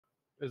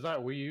Is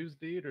that we use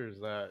deed or is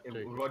that?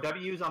 Well,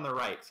 W's on the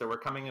right, so we're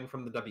coming in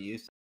from the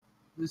W's.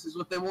 This is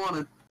what they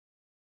wanted.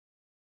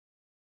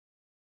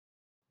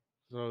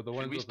 So the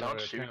ones Should we with start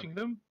the shooting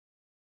them?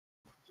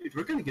 Dude,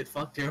 we're gonna get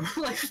fucked here.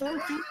 We're like 4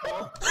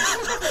 people.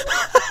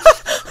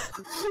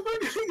 We're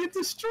gonna get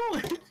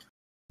destroyed.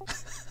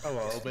 Oh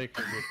well, I'll make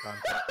for good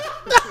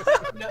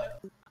content. No,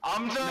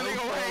 I'm turning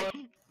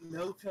away!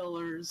 no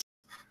pillars.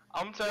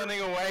 I'm turning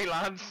away,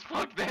 lads.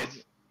 Fuck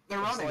this. They're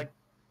running.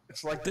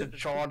 It's like the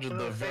charge of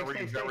the Stay, very,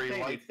 stay, very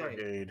stay, light stay.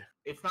 brigade.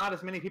 It's not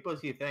as many people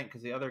as you think,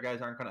 because the other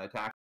guys aren't going to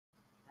attack.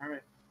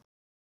 Alright.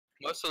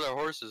 Most of their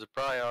horses are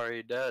probably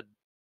already dead.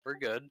 We're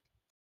good.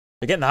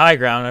 They're getting the high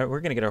ground. We're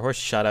gonna get our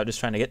horses shot out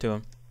just trying to get to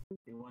them.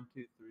 1,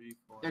 2, 3,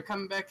 4. They're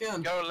coming back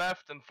in. Go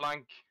left and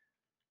flank.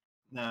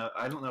 No,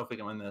 I don't know if we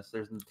can win this.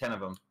 There's 10 of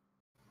them.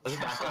 Let's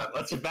back up.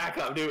 Let's just back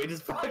up, dude. We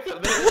just back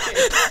up.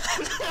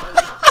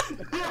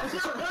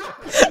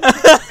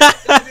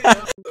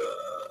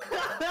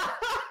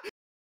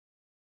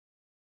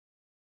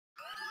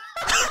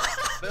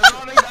 They're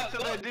running back to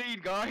their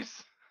deed,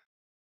 guys.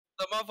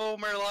 Some of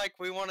them are like,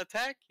 we want to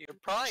attack you. You're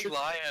probably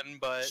lying,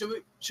 but...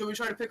 Should we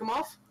try to pick them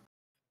off?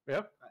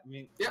 Yep. I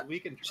mean, Yeah, we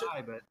can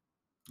try, but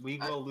we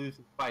will lose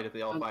the fight if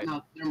they all fight.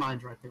 No, their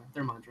mind's right there.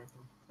 Their mind's right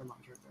there. Their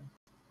mind's right there.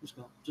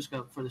 Just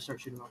go before they start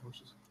shooting our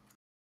horses.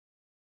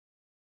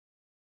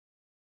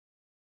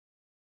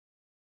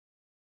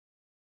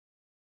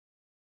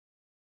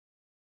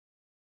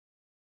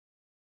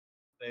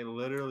 They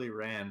literally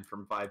ran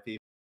from 5 people.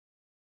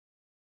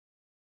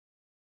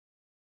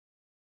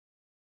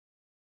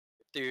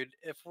 Dude,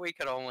 if we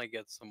could only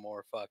get some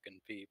more fucking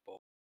people.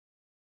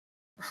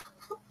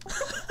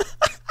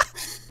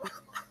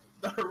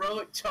 The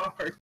heroic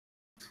charge.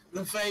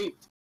 The fate.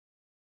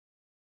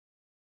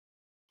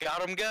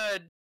 Got them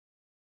good.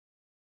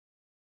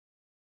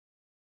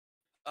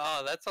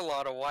 Oh, that's a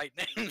lot of white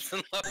names.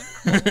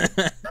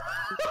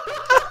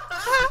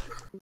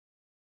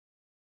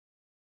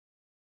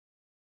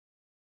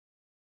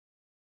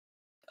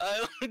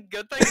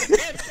 Good thing they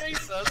can't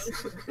chase us.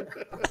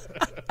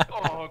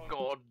 Oh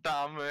god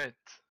damn it.